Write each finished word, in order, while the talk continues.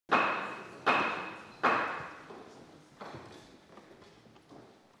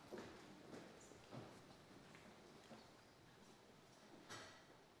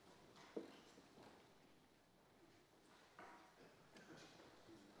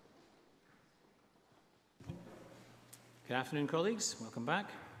Good afternoon, colleagues. Welcome back.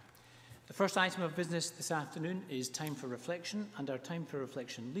 The first item of business this afternoon is time for reflection, and our time for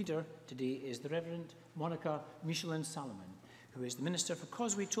reflection leader today is the Reverend Monica Michelin-Salomon, who is the Minister for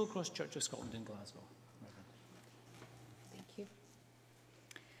Causeway Tollcross Church of Scotland in Glasgow. Reverend. Thank you.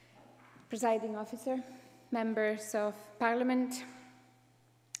 Presiding Officer, Members of Parliament,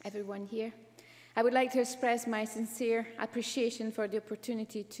 everyone here, I would like to express my sincere appreciation for the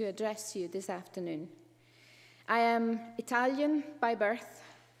opportunity to address you this afternoon. I am Italian by birth,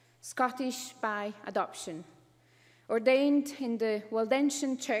 Scottish by adoption, ordained in the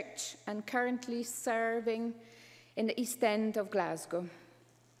Waldensian Church and currently serving in the East End of Glasgow.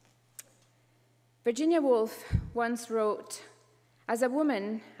 Virginia Woolf once wrote, "As a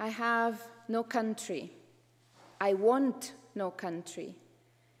woman, I have no country. I want no country.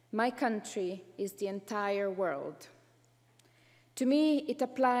 My country is the entire world." To me, it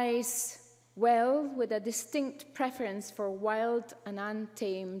applies well with a distinct preference for wild and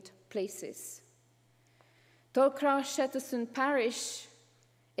untamed places. Tollcross Shettleston Parish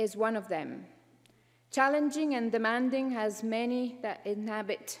is one of them, challenging and demanding as many that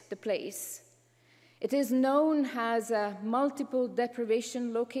inhabit the place. It is known as a multiple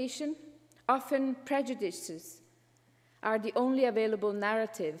deprivation location. Often prejudices are the only available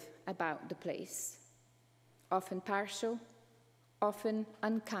narrative about the place, often partial, often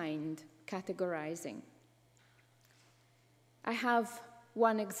unkind categorizing. I have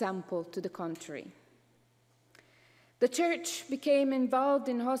one example to the contrary. The church became involved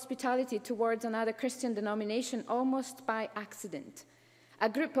in hospitality towards another Christian denomination almost by accident. A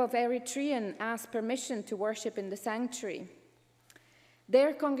group of Eritreans asked permission to worship in the sanctuary.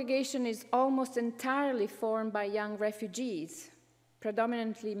 Their congregation is almost entirely formed by young refugees,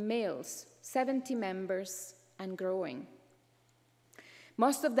 predominantly males, 70 members and growing.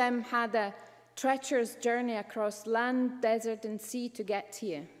 Most of them had a treacherous journey across land, desert, and sea to get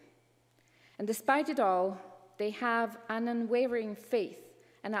here. And despite it all, they have an unwavering faith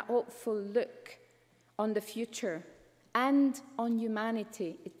and a hopeful look on the future and on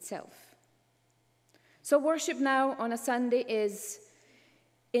humanity itself. So worship now on a Sunday is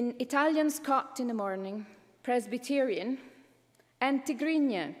in Italian Scot in the morning, Presbyterian, and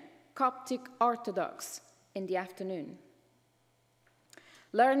Tigrinya, Coptic Orthodox in the afternoon.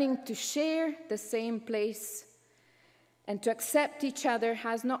 Learning to share the same place and to accept each other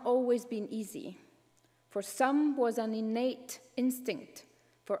has not always been easy. For some was an innate instinct,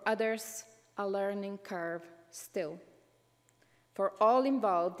 for others a learning curve still. For all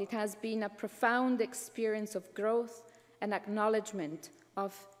involved, it has been a profound experience of growth and acknowledgement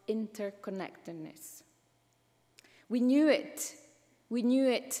of interconnectedness. We knew it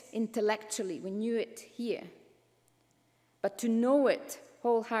intellectually, we knew it here. But to know it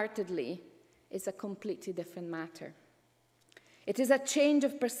wholeheartedly is a completely different matter. It is a change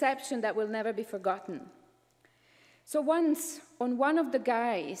of perception that will never be forgotten. So once, on one of the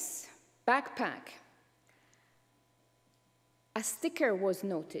guys' backpack, a sticker was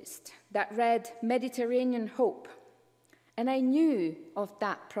noticed that read Mediterranean Hope, and I knew of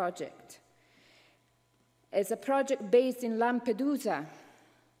that project. It's a project based in Lampedusa,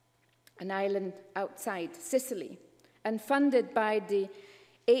 an island outside Sicily, and funded by the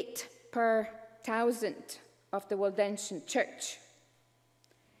 8 per 1,000 of the Waldensian Church.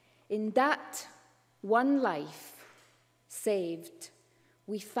 In that one life saved,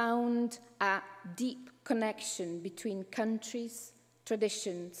 we found a deep connection between countries,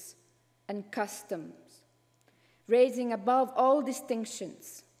 traditions, and customs, raising above all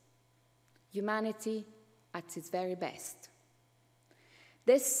distinctions humanity at its very best.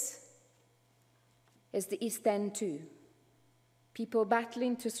 This is the East End too. People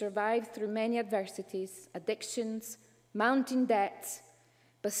battling to survive through many adversities, addictions, mounting debts,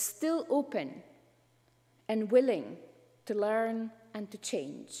 but still open and willing to learn and to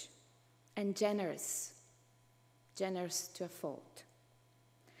change, and generous to a fault.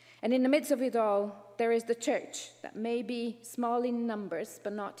 And in the midst of it all, there is the church that may be small in numbers,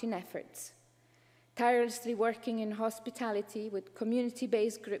 but not in efforts, tirelessly working in hospitality with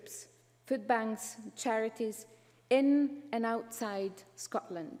community-based groups, food banks, and charities, in and outside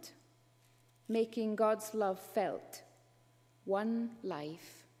Scotland, making God's love felt, one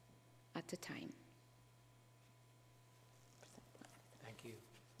life at a time.